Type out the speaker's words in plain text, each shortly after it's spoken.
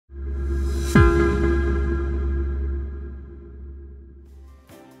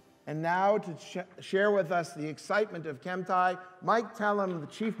And now to share with us the excitement of Kemtai, Mike Telem, the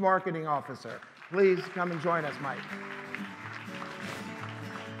Chief Marketing Officer. Please come and join us, Mike.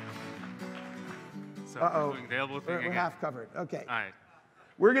 So doing the elbow thing we're half covered. Okay. All right.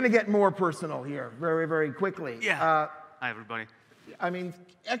 We're going to get more personal here very, very quickly. Yeah. Hi, everybody. I mean,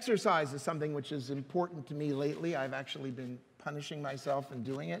 exercise is something which is important to me lately. I've actually been punishing myself and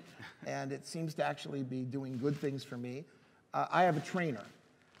doing it, and it seems to actually be doing good things for me. I have a trainer,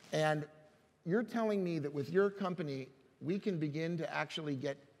 and you're telling me that with your company, we can begin to actually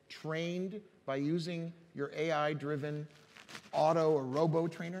get trained by using your AI-driven auto or robo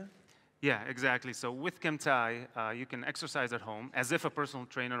trainer? Yeah, exactly. So with Kemtai, you can exercise at home as if a personal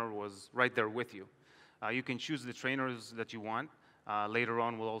trainer was right there with you. You can choose the trainers that you want. Later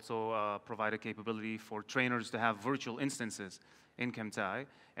on, we'll also provide a capability for trainers to have virtual instances in Kemtai.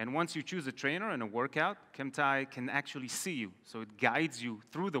 And once you choose a trainer in a workout, Kemtai can actually see you. So it guides you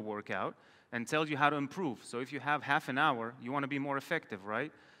through the workout and tells you how to improve. So if you have half an hour, you want to be more effective, right?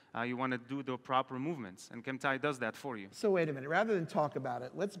 You want to do the proper movements, and Kemtai does that for you. So wait a minute. Rather than talk about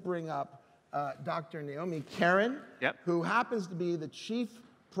it, let's bring up Dr. Naomi Karen, who happens to be the Chief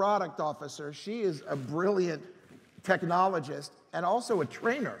Product Officer. She is a brilliant technologist and also a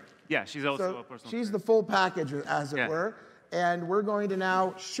trainer. Yeah, she's also a personal trainer. She's the full package, as it were. And we're going to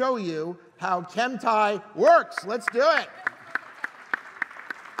now show you how Kemtai works. Let's do it.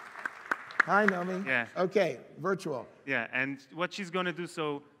 Hi, Naomi. Yeah. Okay, virtual. Yeah, and what she's going to do,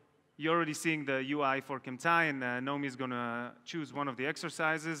 so you're already seeing the UI for Kemtai, and Naomi is going to choose one of the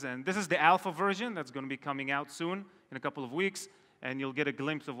exercises. And this is the alpha version that's going to be coming out soon, in a couple of weeks. And you'll get a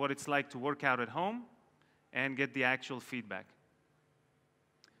glimpse of what it's like to work out at home and get the actual feedback.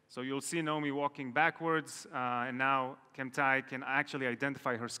 So you'll see Naomi walking backwards, and now Kemtai can actually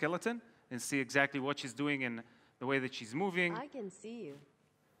identify her skeleton and see exactly what she's doing and the way that she's moving. I can see you.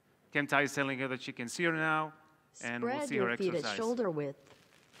 Kemtai is telling her that she can see her now, and we'll see her exercise. Spread your feet at shoulder width.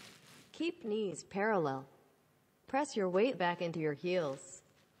 Keep knees parallel. Press your weight back into your heels.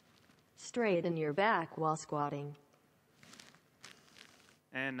 Straighten your back while squatting.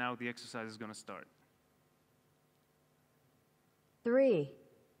 And now the exercise is going to start. 3,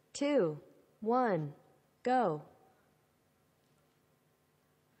 2, 1, go.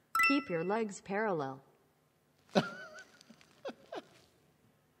 Keep your legs parallel.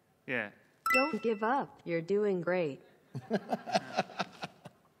 Yeah. Don't give up. You're doing great.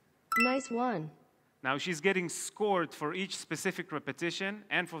 Nice one. Now she's getting scored for each specific repetition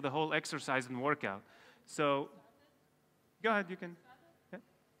and for the whole exercise and workout. So, go ahead, you can. Yeah.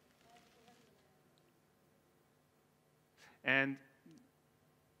 And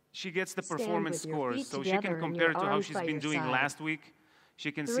she gets the performance scores, so she can compare it to how she's been doing last week.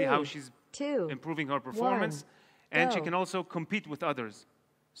 She can see how she's improving her performance, and she can also compete with others.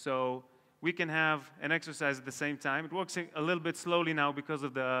 So we can have an exercise at the same time. It works a little bit slowly now because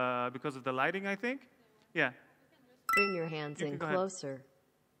of the lighting, I think. Yeah. Bring your hands in closer.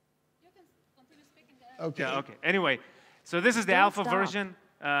 Okay. Yeah, okay. Anyway, so this is the alpha version.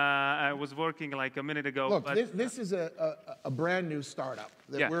 I was working like a minute ago. Look, this is a brand new startup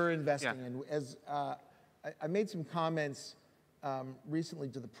that we're investing in. As I made some comments recently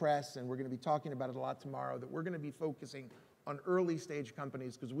to the press, and we're going to be talking about it a lot tomorrow, that we're going to be focusing on early stage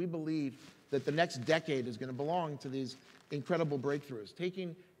companies because we believe that the next decade is going to belong to these incredible breakthroughs.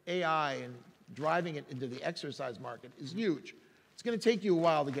 Taking AI and driving it into the exercise market is huge. It's going to take you a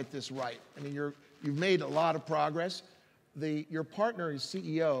while to get this right. I mean, you've made a lot of progress. Your partner, his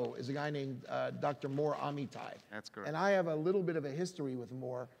CEO, is a guy named Dr. Moore Amitai. That's correct. And I have a little bit of a history with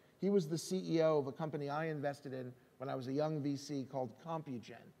Moore. He was the CEO of a company I invested in when I was a young VC called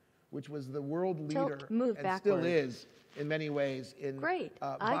Compugen, which was the world leader and still is in many ways in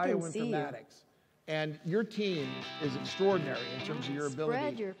bioinformatics. And your team is extraordinary in terms of your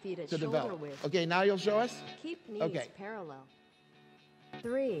ability to develop. Okay, now you'll show us? Keep knees parallel.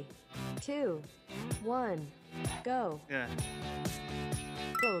 3, 2, 1, go. Yeah.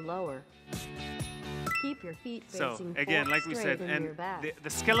 Go lower. Keep your feet facing forward. So again, like we said, and the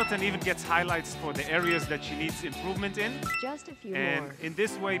skeleton even gets highlights for the areas that she needs improvement in. Just a few and more. In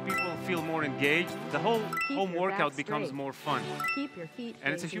this way, people feel more engaged. The whole home workout becomes more fun. Keep your feet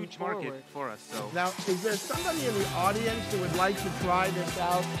and it's a huge market for us. So now, is there somebody in the audience who would like to try this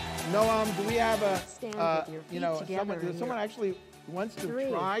out? Noam, do we have a someone actually wants to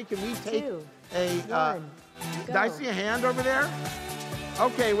try? Can we take did I see a hand over there?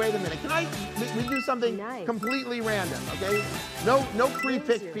 Okay, wait a minute. Can we do something completely random, okay? No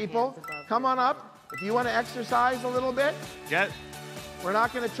pre-picked people. Come on up. If you want to exercise a little bit, we're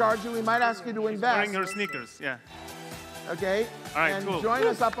not going to charge you. We might ask you to invest. Wearing her sneakers, yeah. okay? All right, and cool. join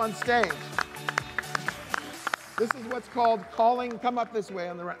us up on stage. This is what's called calling. Come up this way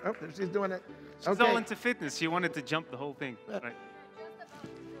on the right. Oh, she's doing it. She's all into fitness. She wanted to jump the whole thing. Right.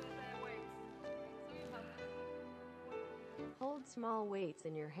 Hold small weights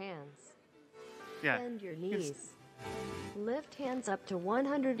in your hands. Yeah. Bend your knees. Lift hands up to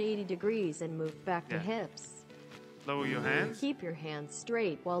 180 degrees and move back to hips. Lower your hands. Keep your hands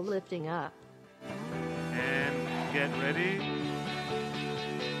straight while lifting up. And get ready.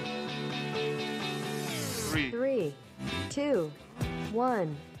 3, 2,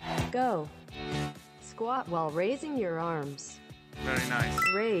 1, go. Squat while raising your arms. Very nice.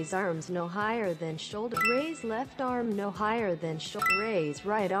 Raise arms no higher than shoulder. Raise left arm no higher than shoulder. Raise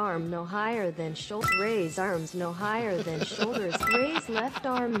right arm no higher than shoulder. Raise arms no higher than shoulders. Raise left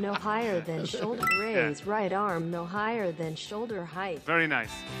arm no higher than shoulder. Raise right arm no higher than shoulder height. Very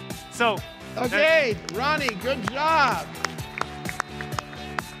nice. So. Okay, Ronnie, good job.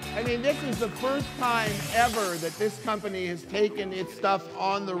 I mean, this is the first time ever that this company has taken its stuff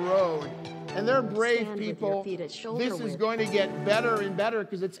on the road. And they're brave people. This is going to get better and better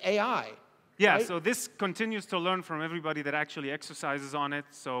because it's AI. Yeah, right? so this continues to learn from everybody that actually exercises on it.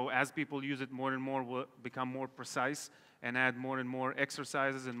 So as people use it more and more, we'll become more precise and add more and more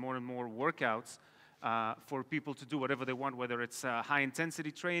exercises and more workouts for people to do whatever they want, whether it's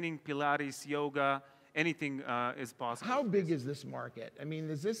high-intensity training, Pilates, yoga, anything is possible. How big is this market? I mean,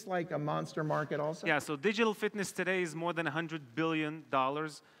 is this like a monster market also? Yeah, so digital fitness today is more than $100 billion.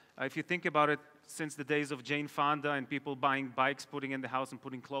 If you think about it, since the days of Jane Fonda and people buying bikes, putting in the house and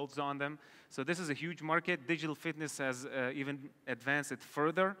putting clothes on them. So this is a huge market. Digital fitness has even advanced it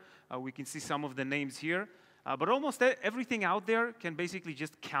further. We can see some of the names here. But almost everything out there can basically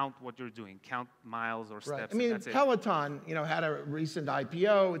just count what you're doing, count miles or steps. Right. I mean, Peloton, had a recent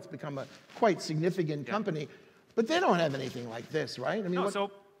IPO. It's become a quite significant company, but they don't have anything like this, right? I mean, so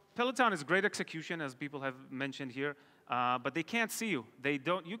Peloton is great execution, as people have mentioned here, but they can't see you. They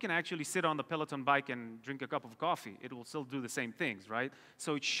don't. You can actually sit on the Peloton bike and drink a cup of coffee. It will still do the same things, right?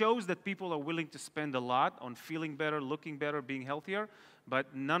 So it shows that people are willing to spend a lot on feeling better, looking better, being healthier,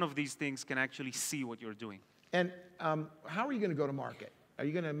 but none of these things can actually see what you're doing. And how are you going to go to market? Are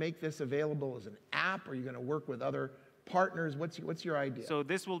you going to make this available as an app? Are you going to work with other partners? What's your idea? So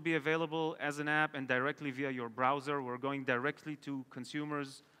this will be available as an app and directly via your browser. We're going directly to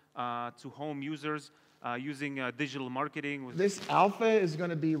consumers, to home users, using digital marketing. This alpha is going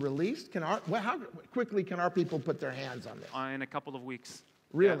to be released. How quickly can our people put their hands on this? In a couple of weeks.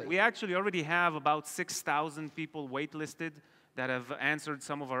 Really? Yeah, we actually already have about 6,000 people waitlisted that have answered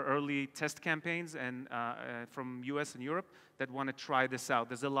some of our early test campaigns and from US and Europe that want to try this out.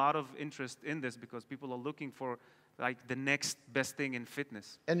 There's a lot of interest in this because people are looking for like the next best thing in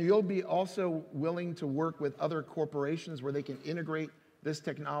fitness. And you'll be also willing to work with other corporations where they can integrate this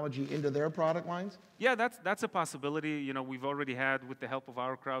technology into their product lines? Yeah, that's a possibility. We've already had, with the help of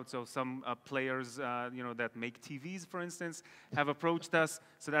our crowd, so some players, that make TVs, for instance, have approached us.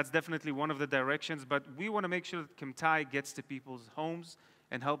 So that's definitely one of the directions. But we want to make sure that Kemtai gets to people's homes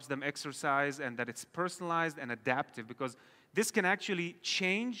and helps them exercise, and that it's personalized and adaptive, because this can actually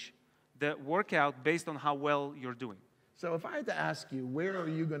change the workout based on how well you're doing. So if I had to ask you, where are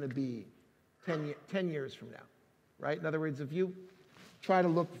you going to be 10 years from now, right? In other words, if you try to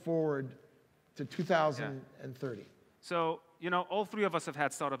look forward to 2030. So, all three of us have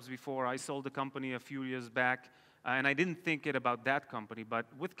had startups before. I sold a company a few years back, and I didn't think about that company. But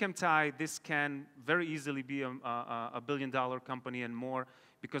with Kemtai, this can very easily be a billion-dollar company and more,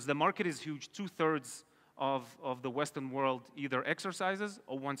 because the market is huge. 2/3 of the Western world either exercises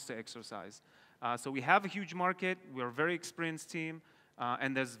or wants to exercise. So we have a huge market. We're a very experienced team.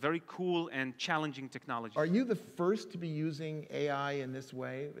 And there's very cool and challenging technology. Are you the first to be using AI in this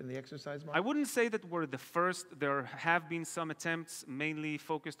way in the exercise market? I wouldn't say that we're the first. There have been some attempts, mainly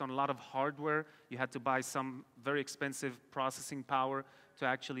focused on a lot of hardware. You had to buy some very expensive processing power to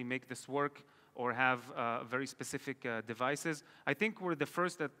actually make this work, or have very specific devices. I think we're the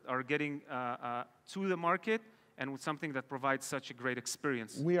first that are getting to the market, and with something that provides such a great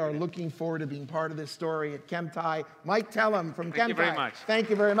experience. We are looking forward to being part of this story at Kemtai. Mike Telem from Kemtai. Thank you very much. Thank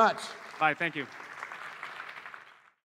you very much. Bye, thank you.